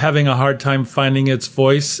 It's having a hard time finding its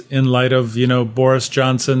voice in light of Boris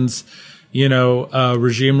Johnson's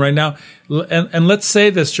regime right now. And let's say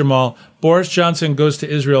this, Jamal. Boris Johnson goes to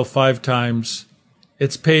Israel 5 times.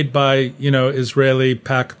 It's paid by Israeli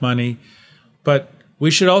PAC money, but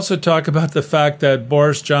we should also talk about the fact that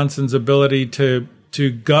Boris Johnson's ability to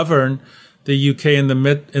govern the UK in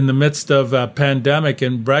the midst of a pandemic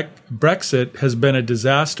and Brexit has been a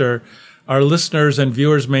disaster. Our listeners and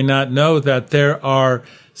viewers may not know that there are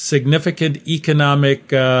significant economic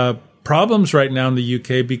problems right now in the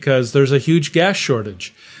UK because there's a huge gas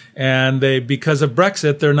shortage, and because of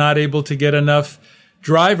Brexit, they're not able to get enough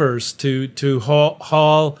drivers to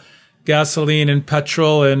haul gasoline and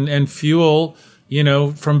petrol and fuel,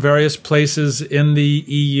 from various places in the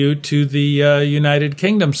EU to the United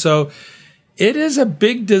Kingdom. So it is a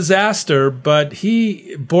big disaster, but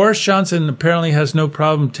Boris Johnson apparently has no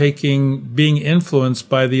problem being influenced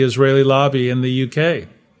by the Israeli lobby in the UK.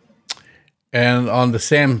 And on the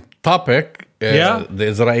same topic, the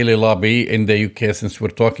Israeli lobby in the UK, since we're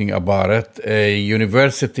talking about it, the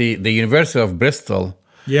University of Bristol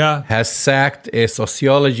has sacked a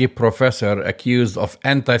sociology professor accused of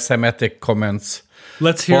anti-Semitic comments.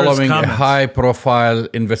 Let's hear following his a high-profile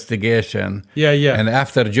investigation. And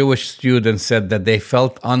after Jewish students said that they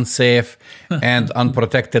felt unsafe and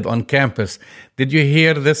unprotected on campus. Did you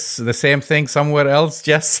hear the same thing somewhere else,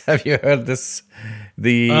 Jess? Have you heard this?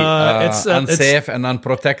 It's unsafe and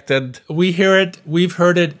unprotected? We hear it. We've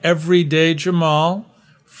heard it every day, Jamal,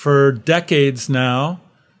 for decades now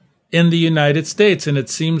in the United States. And it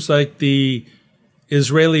seems like the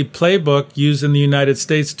Israeli playbook used in the United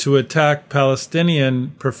States to attack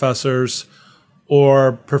Palestinian professors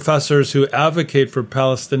or professors who advocate for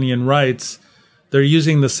Palestinian rights, they're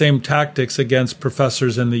using the same tactics against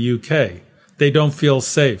professors in the UK. They don't feel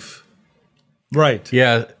safe. Right.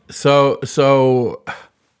 Yeah. So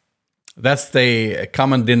that's the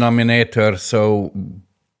common denominator. So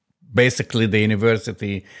basically the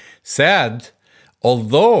university said,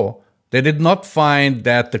 although they did not find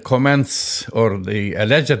that the comments or the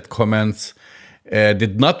alleged comments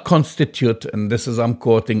did not constitute, and this is, I'm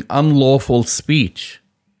quoting, unlawful speech.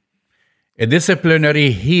 A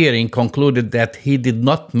disciplinary hearing concluded that he did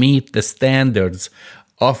not meet the standards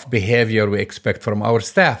of behavior we expect from our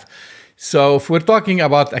staff. So if we're talking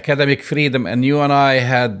about academic freedom, and you and I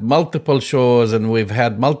had multiple shows, and we've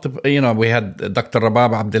had we had Dr.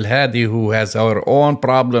 Rabab Abdelhadi, who has our own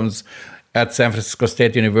problems at San Francisco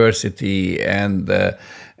State University, and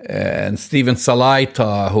Stephen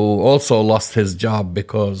Salaita, who also lost his job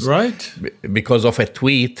because of a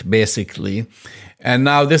tweet, basically. And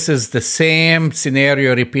now this is the same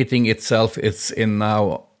scenario repeating itself. It's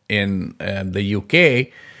now in the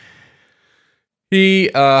UK.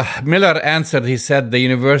 Miller answered, he said the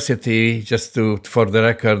university, for the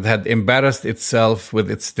record, had embarrassed itself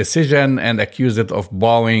with its decision and accused it of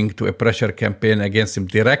bowing to a pressure campaign against him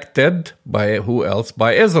directed by who else?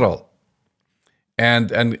 By Israel.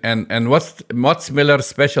 And what's Miller's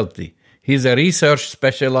specialty? His research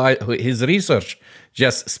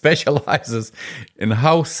just specializes in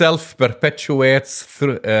how self perpetuates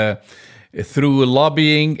through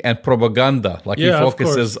lobbying and propaganda. He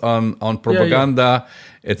focuses on propaganda,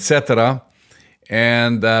 etc.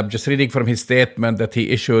 And just reading from his statement that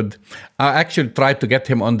he issued, I actually tried to get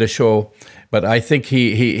him on the show, but I think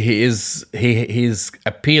he's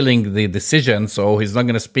appealing the decision, so he's not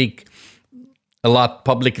going to speak a lot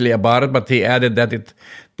publicly about it. But he added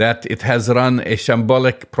that it has run a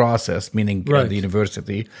shambolic process, meaning the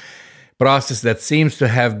university process that seems to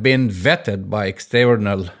have been vetted by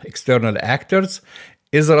external actors.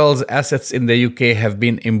 Israel's assets in the UK have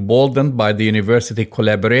been emboldened by the university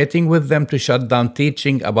collaborating with them to shut down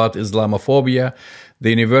teaching about Islamophobia.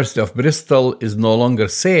 The University of Bristol is no longer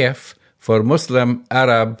safe for Muslim,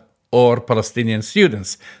 Arab, or Palestinian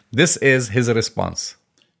students. This is his response.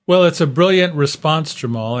 Well, it's a brilliant response,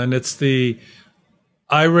 Jamal, and it's the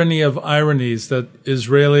irony of ironies that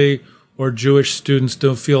Israeli or Jewish students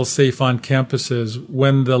don't feel safe on campuses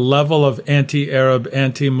when the level of anti-Arab,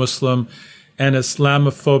 anti-Muslim, and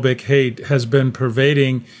Islamophobic hate has been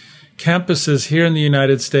pervading campuses here in the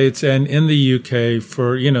United States and in the UK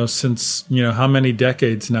for, since, how many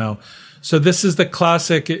decades now. So this is the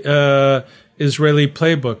classic Israeli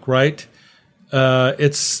playbook, right?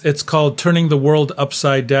 It's called turning the world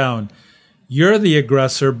upside down. You're the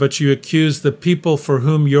aggressor, but you accuse the people for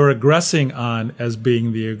whom you're aggressing on as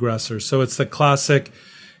being the aggressor. So it's the classic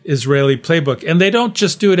Israeli playbook. And they don't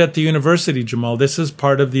just do it at the university, Jamal. This is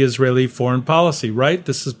part of the Israeli foreign policy, right?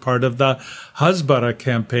 This is part of the Hasbara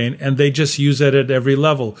campaign, and they just use it at every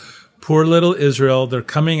level. Poor little Israel, they're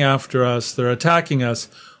coming after us, they're attacking us,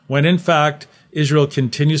 when in fact, Israel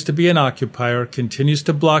continues to be an occupier, continues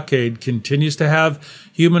to blockade, continues to have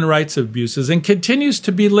human rights abuses, and continues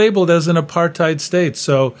to be labeled as an apartheid state.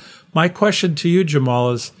 So my question to you,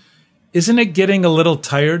 Jamal, is, isn't it getting a little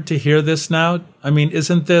tired to hear this now? I mean,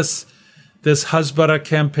 isn't this Hasbara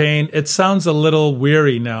campaign, it sounds a little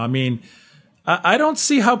weary now. I mean, I don't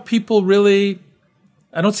see how people buy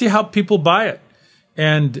it.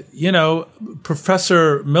 And,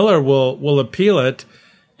 Professor Miller will appeal it.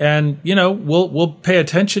 And, we'll pay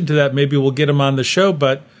attention to that. Maybe we'll get him on the show.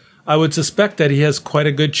 But I would suspect that he has quite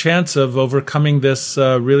a good chance of overcoming this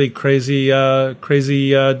really crazy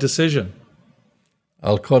decision.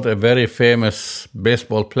 I'll quote a very famous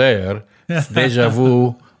baseball player, deja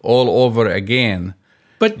vu all over again.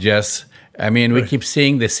 But Jess, we keep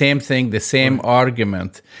seeing the same thing, the same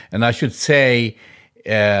argument. And I should say,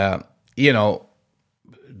 they're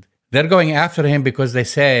going after him because they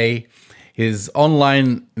say in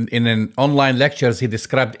online lectures, he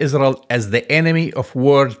described Israel as the enemy of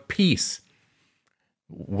world peace.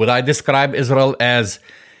 Would I describe Israel as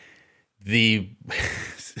the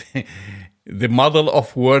model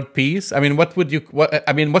of world peace? I mean,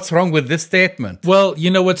 what's wrong with this statement? Well,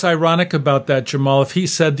 what's ironic about that, Jamal? If he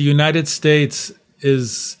said the United States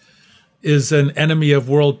is an enemy of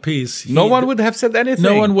world peace, no one would have said anything.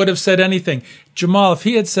 No one would have said anything. Jamal, if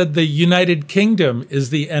he had said the United Kingdom is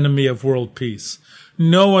the enemy of world peace,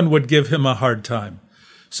 no one would give him a hard time.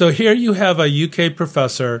 So here you have a UK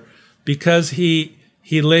professor, because he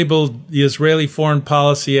labeled the Israeli foreign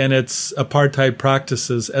policy and its apartheid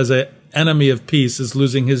practices as an enemy of peace, is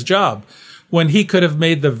losing his job, when he could have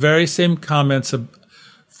made the very same comments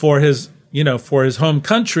for his home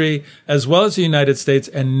country as well as the United States,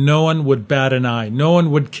 and no one would bat an eye. No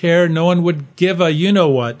one would care. No one would give a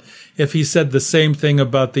you-know-what if he said the same thing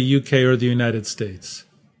about the UK or the United States.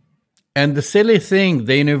 And the silly thing,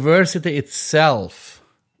 the university itself,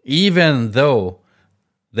 even though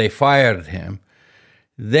they fired him,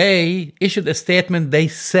 they issued a statement. They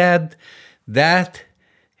said that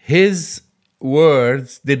his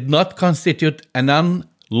words did not constitute an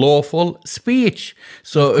unlawful speech.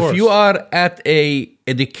 So if you are at a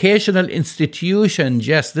educational institution,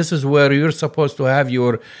 yes, this is where you're supposed to have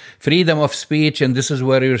your freedom of speech, and this is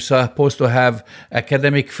where you're supposed to have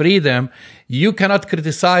academic freedom. You cannot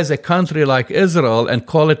criticize a country like Israel and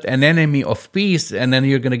call it an enemy of peace, and then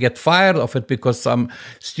you're going to get fired of it because some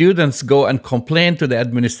students go and complain to the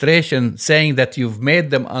administration saying that you've made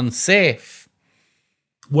them unsafe.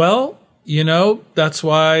 Well, that's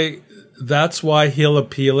why he'll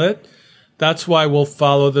appeal it. That's why we'll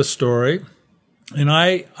follow the story. And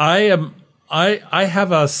I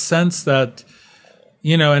have a sense that,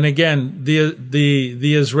 and again,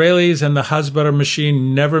 the Israelis and the Hasbara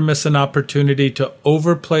machine never miss an opportunity to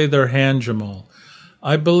overplay their hand, Jamal.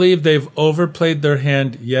 I believe they've overplayed their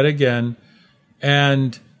hand yet again.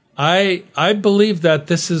 And I believe that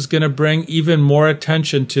this is going to bring even more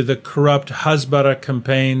attention to the corrupt Hasbara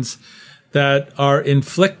campaigns that are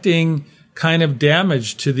inflicting kind of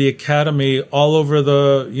damage to the academy all over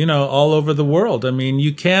the world. I mean,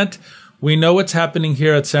 we know what's happening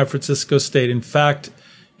here at San Francisco State. In fact,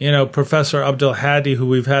 Professor Abdul Hadi, who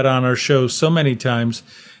we've had on our show so many times,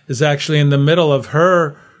 is actually in the middle of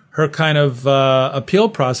her kind of appeal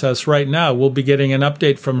process right now. We'll be getting an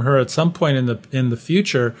update from her at some point in the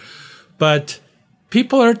future. But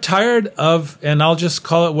people are tired of, and I'll just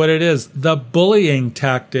call it what it is, the bullying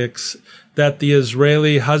tactics that the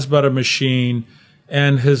Israeli Hasbara machine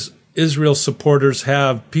and his Israel supporters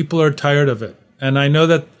have. People are tired of it. And I know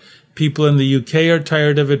that people in the UK are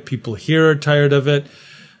tired of it. People here are tired of it.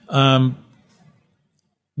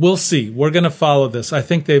 We'll see. We're going to follow this. I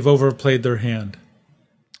think they've overplayed their hand.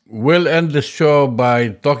 We'll end the show by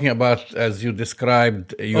talking about, as you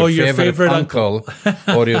described, your favorite uncle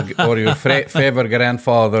or your favorite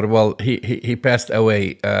grandfather. Well, he passed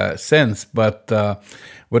away since, but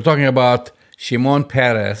we're talking about Shimon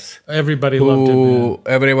Peres. Everybody loved him.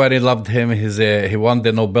 Everybody loved him. He won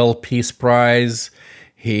the Nobel Peace Prize.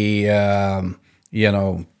 He,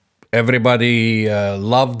 Everybody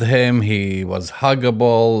loved him. He was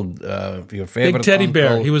huggable. Your favorite big teddy uncle.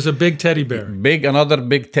 bear. He was a big teddy bear. Another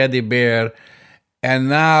big teddy bear. And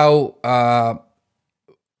now a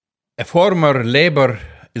former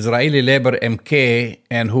Israeli Labor MK,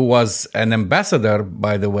 and who was an ambassador,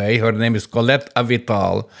 by the way. Her name is Colette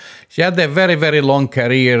Avital. She had a very, very long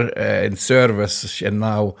career in service, and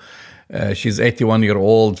now she's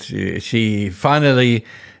 81-year-old. She finally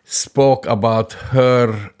spoke about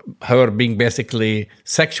her being basically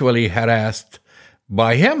sexually harassed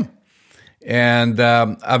by him. And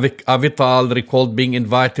Avital recalled being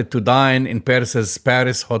invited to dine in Paris's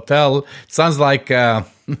Paris hotel. Sounds like, I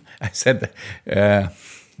said,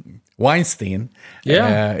 Weinstein.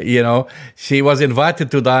 Yeah. She was invited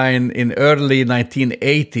to dine in early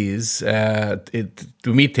 1980s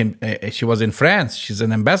to meet him. She was in France. She's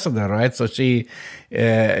an ambassador, right? So she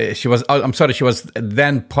was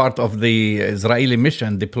then part of the Israeli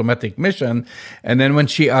mission, diplomatic mission. And then when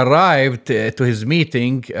she arrived to his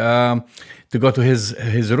meeting, to go to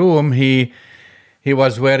his room, he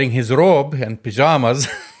was wearing his robe and pajamas.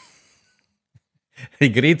 He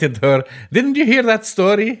greeted her. Didn't you hear that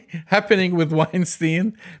story happening with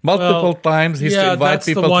Weinstein? Multiple times he used to invite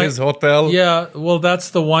people to his hotel. Yeah, well,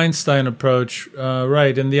 that's the Weinstein approach,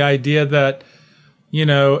 right? And the idea that,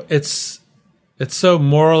 it's so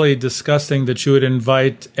morally disgusting that you would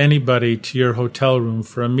invite anybody to your hotel room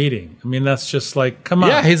for a meeting. I mean, that's just like, come on.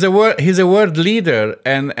 Yeah, he's a world leader,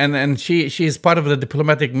 and she's part of the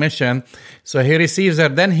diplomatic mission. So he receives her.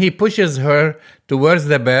 Then he pushes her towards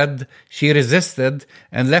the bed. She resisted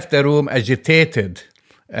and left the room agitated.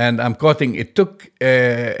 And I'm quoting, it took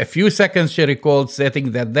a few seconds, she recalled,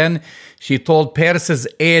 stating that then she told Peres's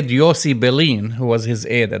aide, Yossi Belin, who was his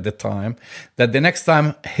aide at the time, that the next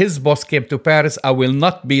time his boss came to Paris, I will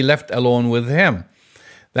not be left alone with him.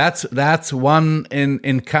 That's one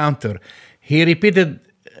encounter. He repeated,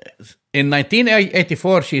 in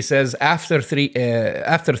 1984, she says, after 3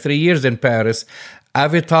 years in Paris,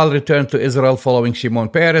 Avital returned to Israel following Shimon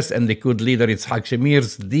Peres and Likud leader Yitzhak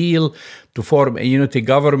Shamir's deal to form a unity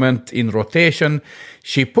government in rotation.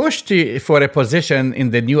 She pushed for a position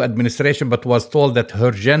in the new administration, but was told that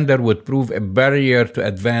her gender would prove a barrier to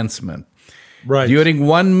advancement. Right. During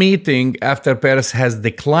one meeting, after Peres has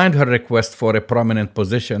declined her request for a prominent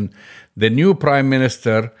position, the new prime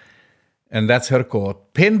minister, and that's her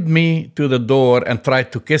quote, pinned me to the door and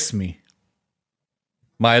tried to kiss me.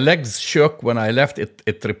 My legs shook when I left.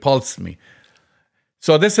 It repulsed me.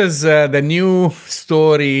 So this is the new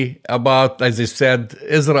story about, as I said,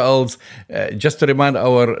 Israel's. Just to remind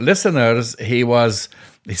our listeners, he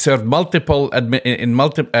served in multiple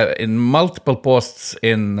posts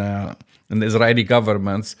in the Israeli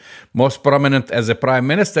governments. Most prominent as a prime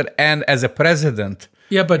minister and as a president.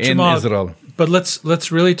 Yeah, but in Jamal, Israel. But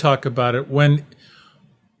let's really talk about it.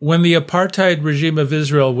 When the apartheid regime of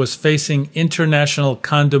Israel was facing international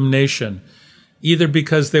condemnation, either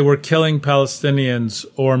because they were killing Palestinians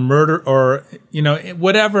or murder or,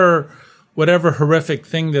 whatever horrific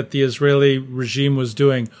thing that the Israeli regime was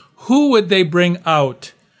doing, who would they bring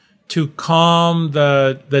out to calm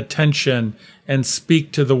the tension and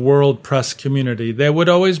speak to the world press community? They would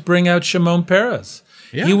always bring out Shimon Peres.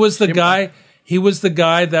 Yeah, he was the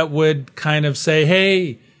guy that would kind of say,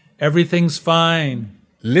 hey, everything's fine.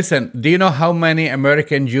 Listen, do you know how many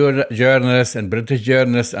American journalists and British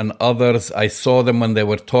journalists and others, I saw them when they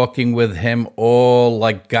were talking with him, all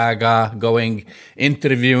like gaga,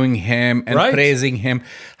 interviewing him and praising him.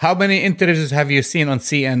 How many interviews have you seen on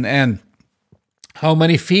CNN? How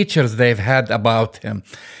many features they've had about him?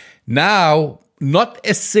 Now, not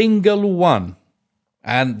a single one.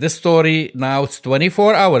 And this story, now it's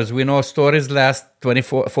 24 hours. We know stories last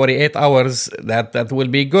 48 hours. That will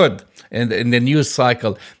be good in the news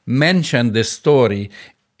cycle. Mention this story.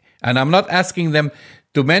 And I'm not asking them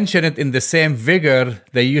to mention it in the same vigor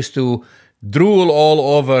they used to drool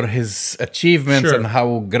all over his achievements and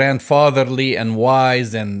how grandfatherly and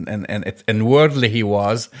wise and worldly he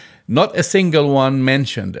was. Not a single one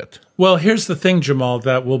mentioned it. Well, here's the thing, Jamal,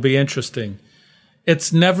 that will be interesting.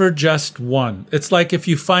 It's never just one. It's like if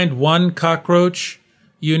you find one cockroach,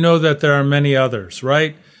 you know that there are many others,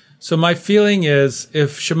 right? So my feeling is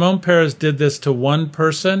if Shimon Peres did this to one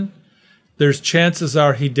person, there's chances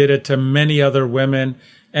are he did it to many other women.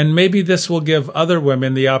 And maybe this will give other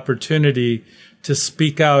women the opportunity to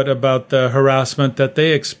speak out about the harassment that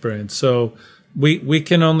they experience. So we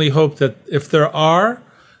can only hope that if there are,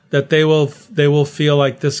 that they will feel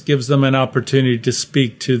like this gives them an opportunity to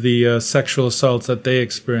speak to the sexual assaults that they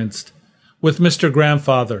experienced with Mr.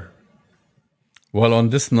 Grandfather. Well, on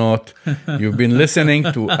this note, you've been listening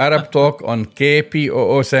to Arab Talk on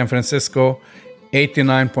KPOO San Francisco,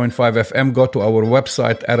 89.5 FM. Go to our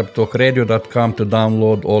website, arabtalkradio.com, to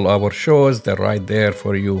download all our shows. They're right there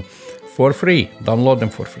for you for free. Download them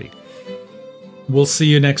for free. We'll see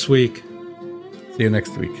you next week. See you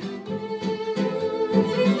next week.